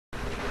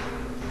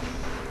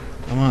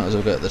I might as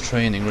well get the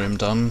training room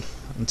done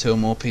until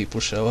more people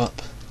show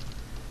up,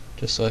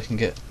 just so I can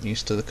get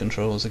used to the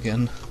controls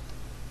again.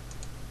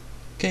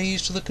 Get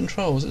used to the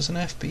controls, it's an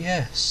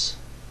FPS.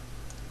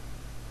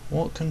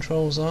 What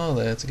controls are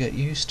there to get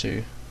used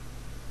to?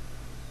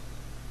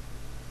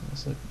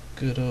 That's a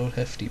good old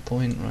hefty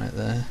point right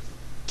there.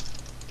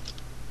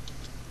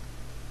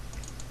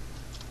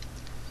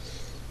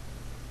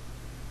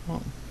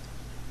 What?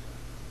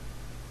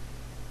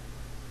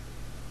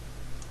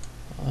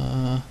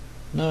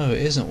 No, it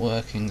isn't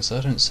working, so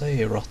I don't say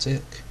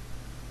erotic.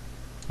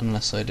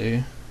 Unless I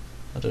do.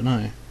 I don't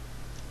know.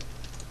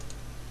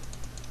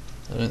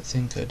 I don't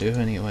think I do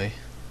anyway.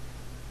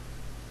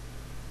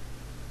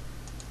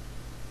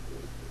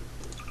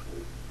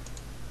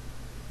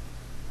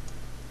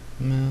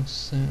 Mouse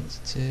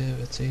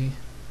sensitivity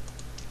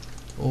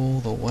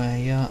all the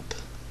way up.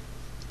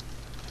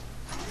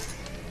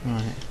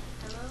 Right.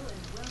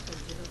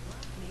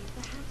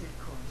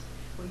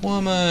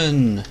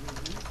 Woman!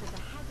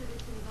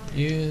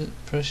 You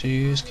press your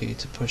use key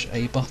to push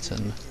a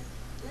button.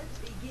 Let's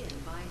begin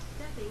by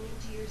stepping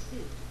into your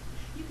suit.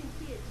 You can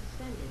see it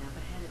suspended up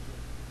ahead of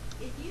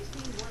you. If you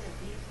see one of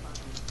these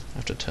buttons, I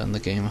have to turn the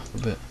game up a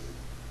bit.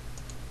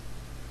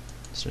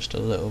 It's just a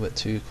little bit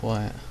too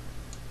quiet.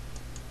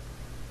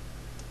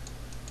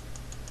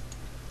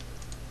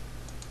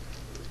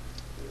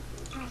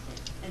 press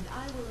it, and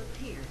I will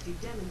appear to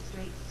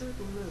demonstrate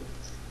certain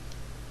moves.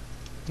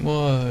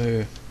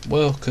 Whoa,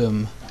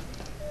 welcome.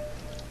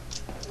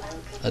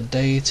 A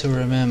day to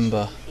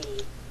remember.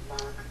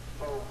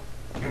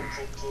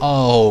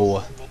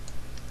 Oh!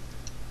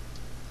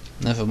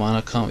 Never mind,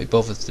 I can't be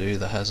bothered to do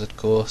the hazard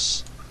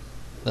course.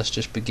 Let's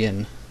just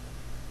begin.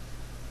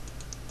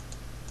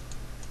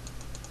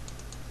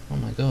 Oh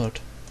my god.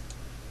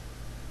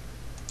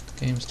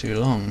 The game's too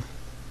long.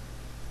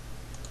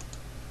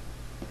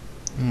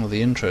 Well,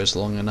 the intro's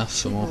long enough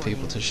for more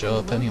people to show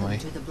up anyway.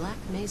 To the Black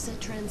Mesa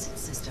Transit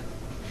System.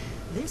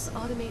 This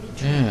automated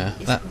Yeah,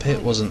 that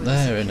pit wasn't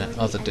there in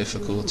other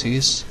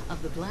difficulties.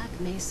 Of the Black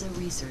Mesa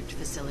Research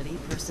Facility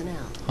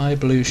personnel. Hi,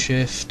 Blue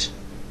Shift.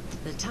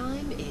 The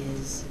time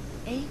is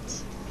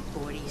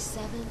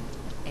 8:47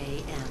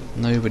 a.m.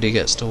 Nobody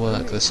gets to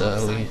work this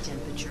early. Outside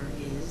temperature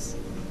is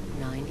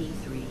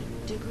 93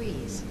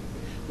 degrees,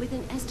 with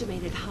an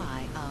estimated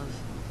high of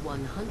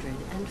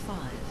 105.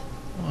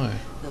 Oh,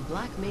 The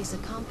Black Mesa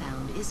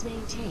compound is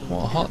maintained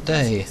what a at hot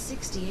day.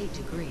 68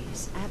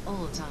 degrees at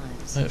all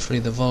times. Hopefully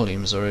the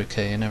volumes are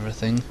okay and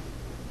everything.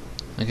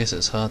 I guess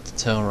it's hard to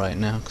tell right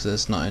now because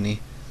there's not any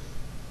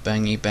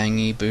bangy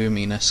bangy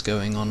boominess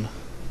going on.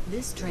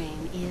 This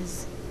train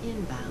is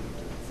inbound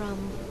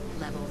from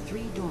level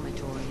 3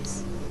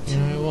 dormitories You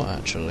know what,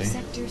 actually?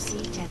 Sector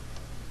C.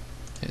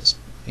 It's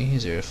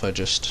easier if I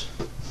just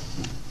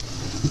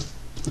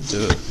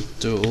do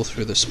it all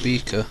through the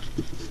speaker,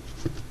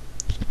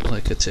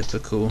 like a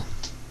typical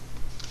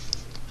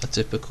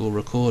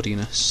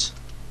recordiness.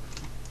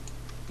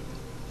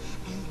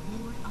 And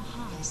board a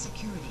high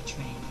security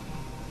train.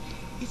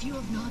 If you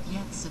have not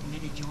yet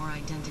submitted your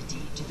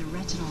identity to the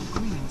retinal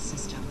clearance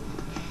system,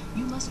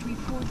 you must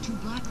report to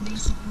Black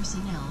Mesa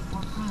personnel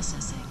for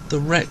processing. The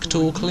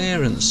rectal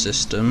clearance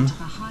system? To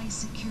the high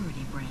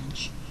security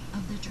branch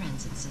of the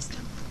transit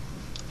system.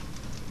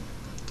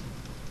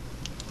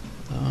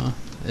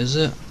 Is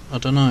it? I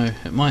don't know.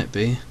 It might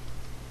be.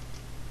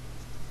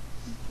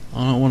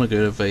 I don't want to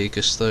go to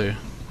Vegas though.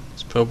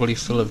 It's probably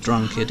full of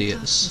drunk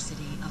idiots.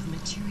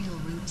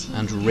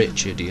 And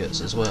rich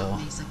idiots as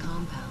well.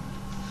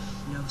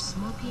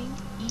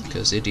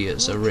 Because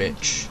idiots are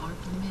rich.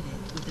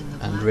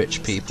 And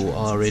rich people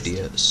are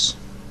idiots.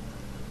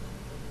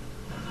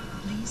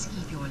 Please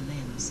keep your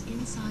limbs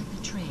inside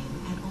the train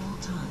at all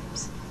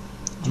times.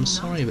 I'm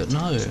sorry, but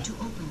no. To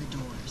open the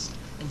doors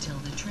until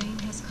the train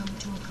has come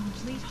to a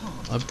complete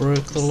halt. I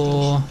broke the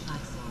law.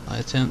 I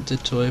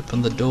attempted to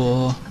open the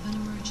door. Of an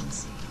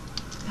emergency,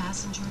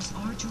 passengers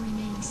are to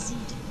remain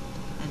seated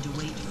and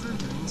await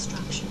further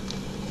instruction.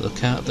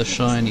 Look out the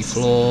shiny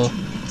floor.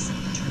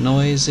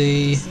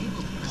 Noisy.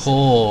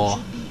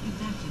 Whore.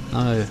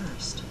 No.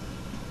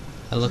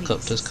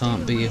 Helicopters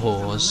can't be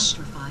whores.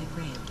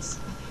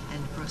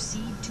 And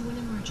proceed to an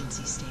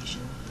emergency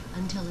station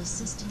until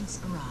assistance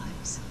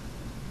arrives.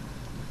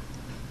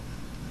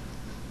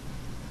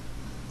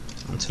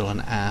 Until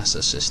an ass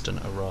assistant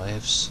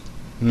arrives.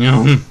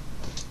 Nyum.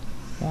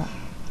 What?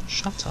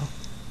 Shut up.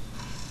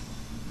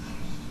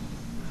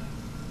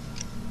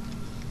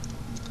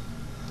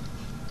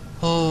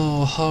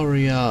 Oh,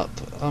 hurry up.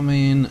 I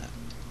mean,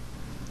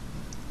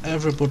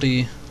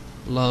 everybody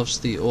loves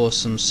the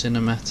awesome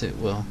cinematic,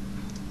 well,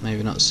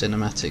 maybe not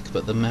cinematic,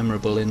 but the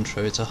memorable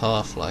intro to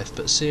Half-Life,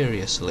 but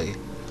seriously,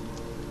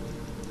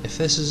 if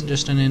this isn't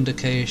just an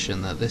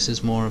indication that this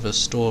is more of a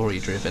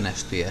story-driven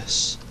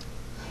FPS,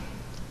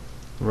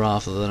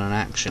 rather than an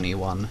action-y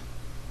one.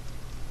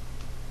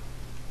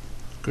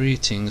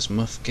 Greetings,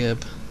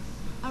 Mufgeb.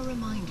 A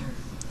reminder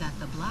that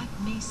the Black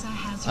Mesa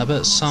has I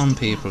bet some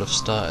people have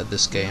started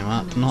this game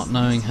up not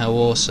knowing how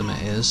awesome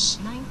it is,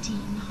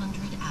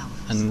 1900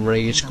 hours. and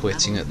rage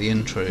quitting at the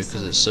intro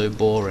because it's so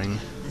boring.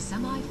 The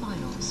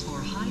semi-finals for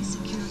high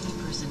security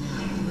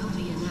personnel will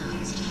be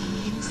announced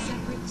in a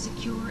separate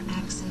secure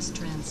access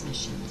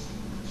transmission.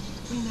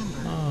 Remember,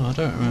 Oh, I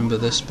don't remember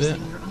this bit.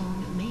 your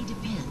own may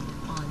depend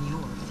on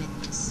your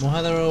fitness. Why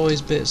are there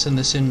always bits in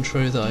this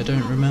intro that I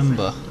don't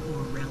remember?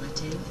 Or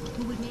relative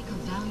who would make a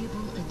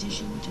valuable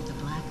addition to the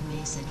Black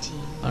Mesa team.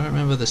 I don't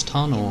remember this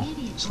tunnel.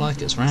 It's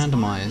like it's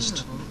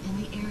randomised.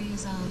 In the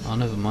areas of Oh,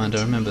 never mind,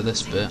 I remember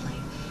this bit.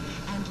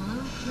 and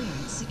low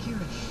clearance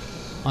security.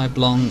 Hi,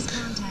 Blanc.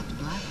 Contact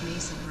Black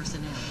Mesa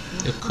personnel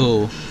for You're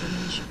cool.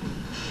 information.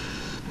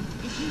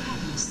 If you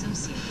have an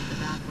associate with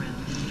a background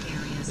in the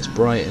areas It's of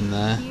bright in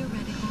there.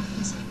 theoretical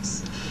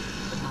physics,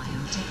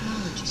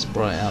 biotechnology, It's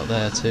bright out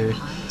there too.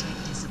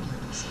 high-tech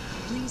disciplines,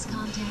 please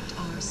contact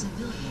our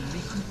civilian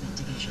recruitment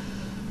division.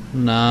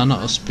 Nah, not a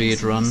Black speed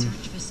Mesa run.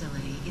 Research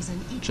Facility is an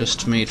equal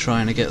Just me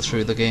trying to get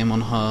through the game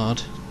on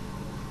hard.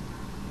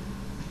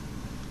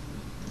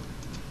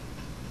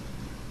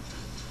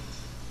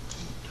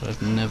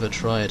 I've never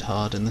tried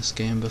hard in this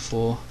game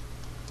before.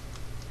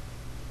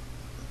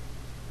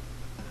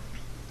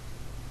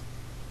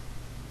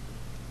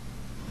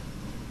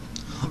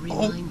 A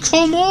reminder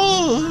come to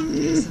all on! Black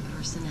Mesa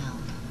personnel.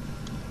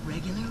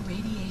 Regular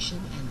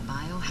radiation and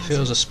biohazard If it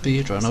was a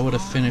speed run, I would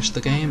have finished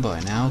the game by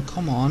now.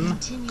 Come on,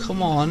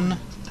 come on.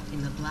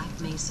 in the Black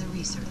Mesa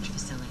Research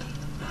Facility.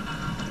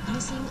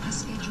 Missing a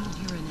scheduled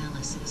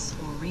urinalysis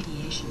or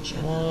radiation check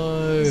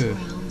Whoa. is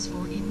grounds for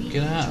immediate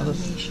Get out of the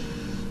termination.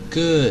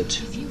 Good.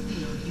 If you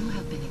feel you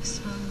have been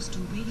exposed to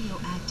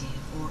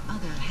radioactive or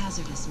other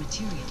hazardous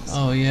materials,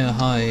 Oh yeah,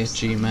 hi,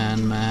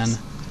 G-Man, man,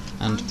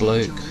 and contact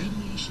bloke. your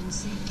radiation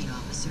safety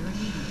officer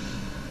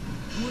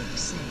immediately. Work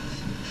safe.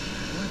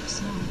 Work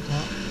smart.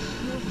 What?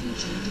 Your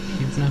future depends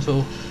You've on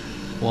never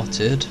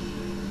whatted?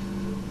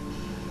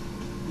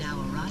 Now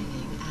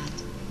arriving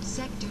at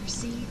Sector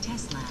C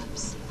test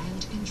labs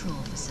and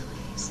control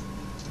facilities.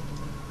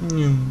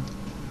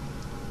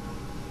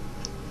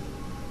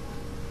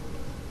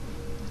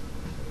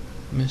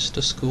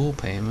 Mr. School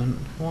payment?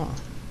 What?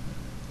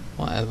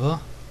 Whatever.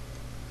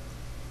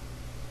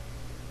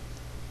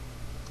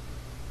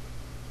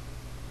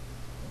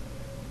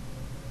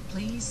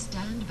 Please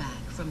stand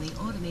back from the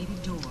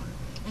automated door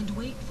and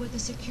wait for the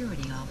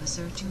security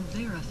officer to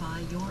verify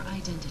your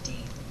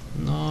identity.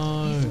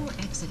 No.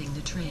 Before exiting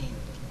the train,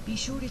 be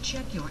sure to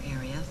check your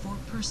area for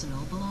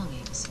personal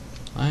belongings.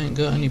 I ain't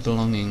got any And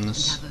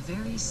belongings. have a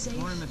very safe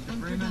Morning, Mr.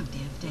 and Freeman.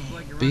 productive day. Looks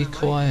like you're Be running late.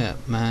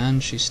 quiet, man.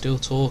 She's still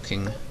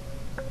talking.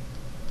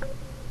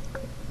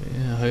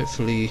 Yeah,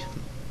 hopefully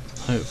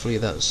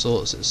that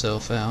sorts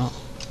itself out.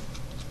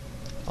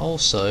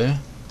 Also,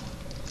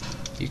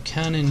 you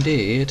can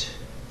indeed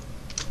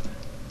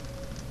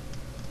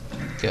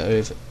get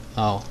over.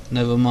 Oh,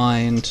 never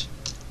mind.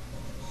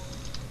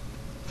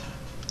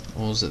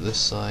 Or was it this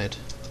side?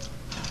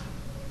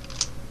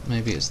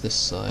 Maybe it's this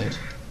side.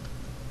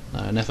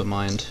 No, never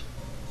mind.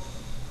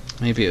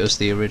 Maybe it was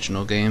the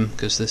original game,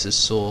 because this is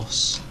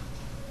Source.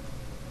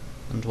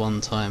 And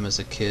one time as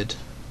a kid,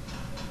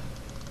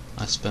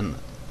 I spent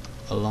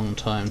a long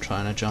time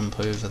trying to jump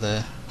over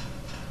there,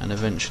 and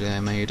eventually I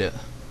made it.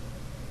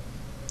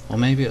 Or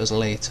maybe it was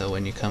later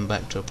when you come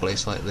back to a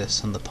place like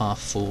this and the path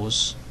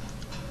falls.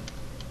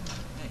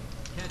 Hey,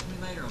 catch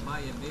me later, I'll buy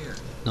you a beer.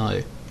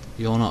 No,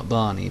 you're not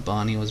Barney.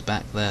 Barney was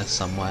back there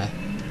somewhere.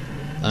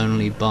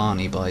 Only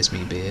Barney buys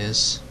me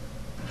beers.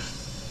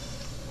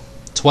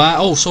 Twat!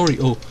 Oh, sorry.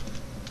 Oh.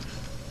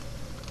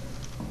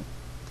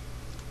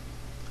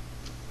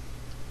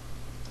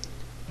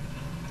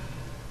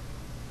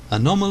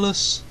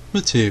 Anomalous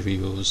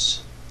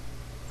materials.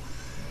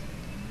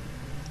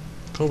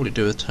 Probably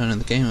do a turn in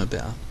the game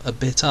a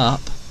bit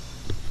up,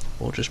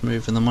 or just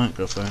moving the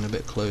microphone a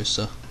bit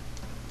closer.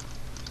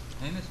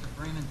 Hey, Mr.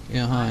 Freeman.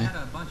 Yeah, hi. I had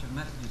a bunch of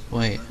messages for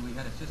Wait. you. We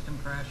had a system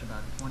crash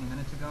about 20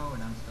 minutes ago,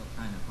 and I'm still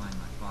trying to find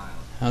my files.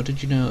 How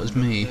did you know it was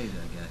me Days,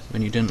 I guess.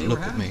 when you didn't They look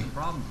were at having me? some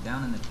problems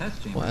down in the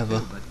test chamber Whatever.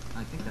 too, but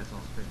I think that's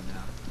all straightened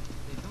out.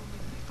 They told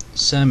me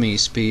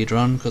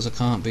Semi-speedrun, because I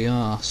can't be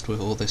arsed with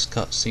all this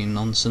cutscene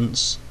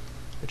nonsense,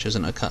 which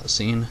isn't a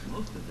cutscene.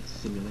 Most of the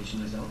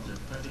simulation results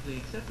are perfectly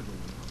acceptable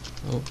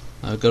now. Oh,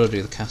 I've got to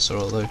do the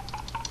casserole though.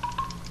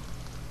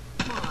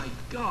 My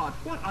God,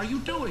 what are you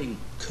doing?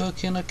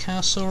 Cooking a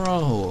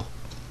casserole,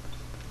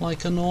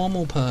 like a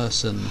normal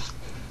person.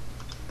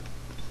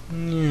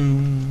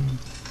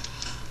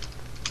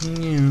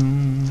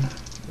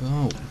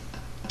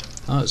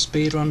 Oh, it's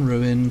speedrun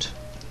ruined.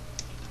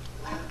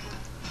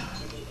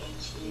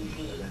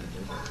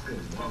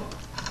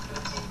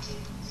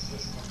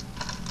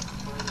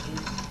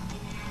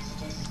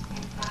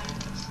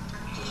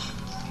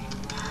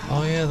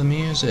 Oh yeah, the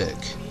music.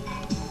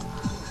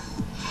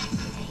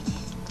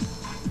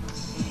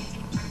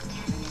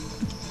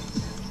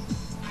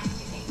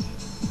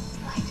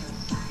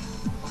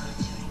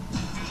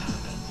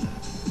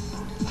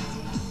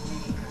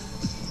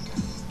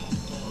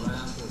 right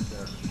on to it, sir.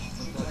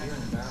 Looks like you're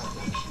in the barrel.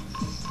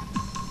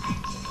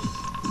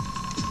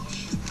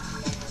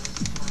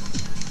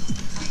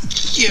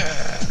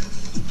 Yeah.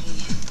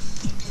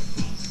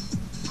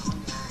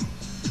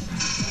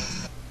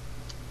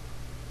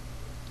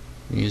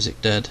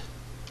 Music dead.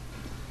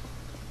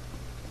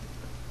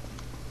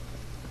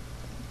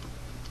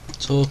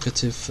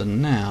 Talkative for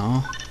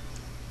now.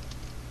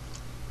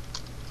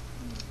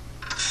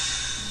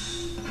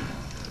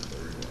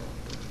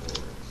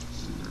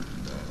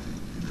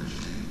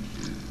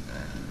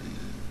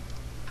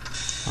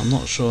 I'm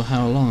not sure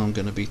how long I'm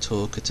going to be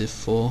talkative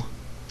for.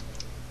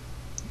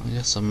 I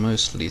guess I'm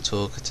mostly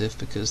talkative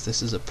because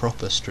this is a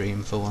proper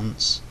stream for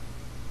once,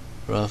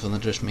 rather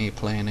than just me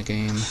playing a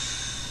game.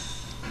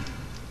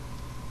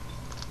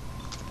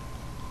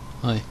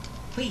 Hi.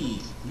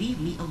 Please, leave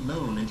me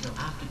alone until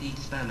after the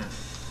experiment.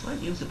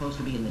 Weren't you supposed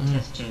to be in the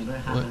test chamber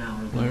half an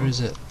hour ago? Where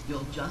is it?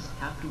 You'll just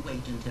have to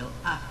wait until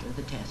after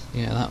the test.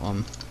 Yeah, that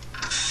one.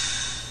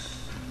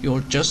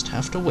 You'll just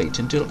have to wait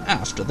until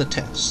after the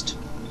test.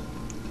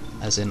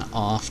 As in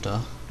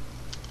after.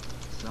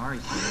 Sorry,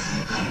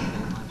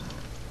 sir.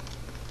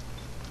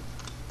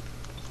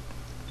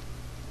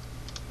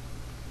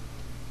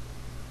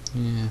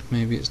 Yeah,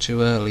 maybe it's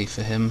too early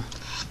for him.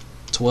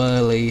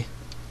 Twirly.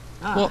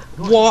 Ah,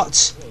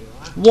 What?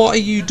 What are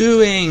you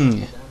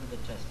doing?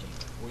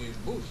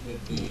 We've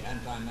boosted the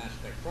anti-mass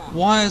spectrometer.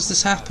 Why has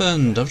this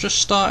happened? I've just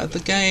started the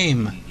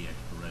game. Need the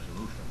extra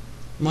resolution.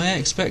 My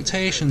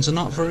expectations are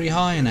not very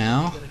high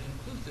now. Get a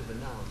conclusive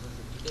analysis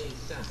of today's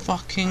sample. I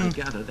Fucking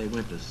gather they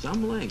went to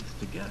some lengths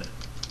to get it.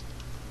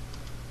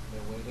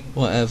 They're waiting.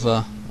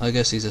 whatever. I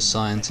guess he's a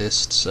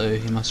scientist, so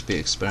he must be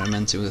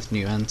experimenting with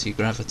new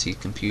anti-gravity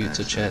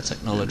computer chair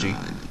technology.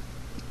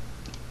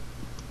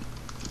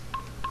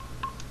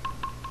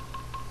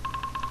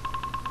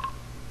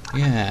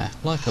 Yeah,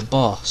 like a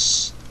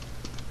boss.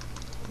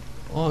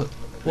 What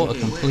a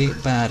complete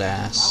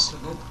badass.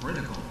 About to go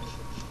critical.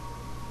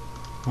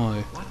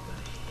 Oh, What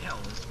the hell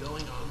is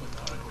going on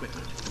with our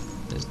equipment?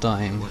 it's It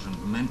dying.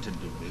 wasn't meant to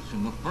do this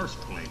in the first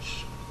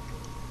place.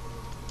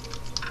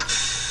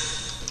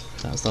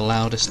 That's the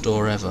loudest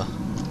door ever.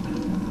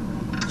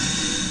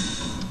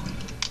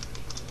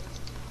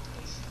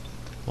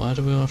 Why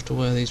do we have to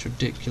wear these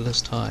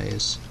ridiculous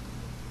ties?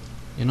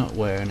 You're not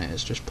wearing it,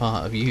 it's just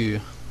part of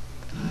you.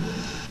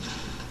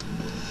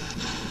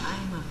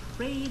 I'm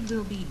afraid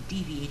we'll be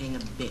deviating a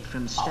bit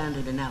from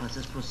standard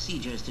analysis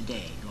procedures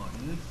today,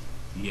 Gordon.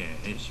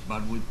 Yes,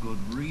 but with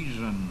good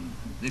reason.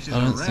 This is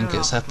I don't a think rare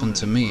it's happened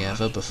to me opportunity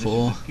for ever us.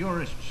 before. This is the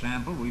purest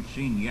sample we've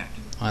seen yet.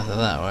 Either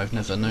that or I've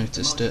never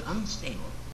noticed it. Most unstable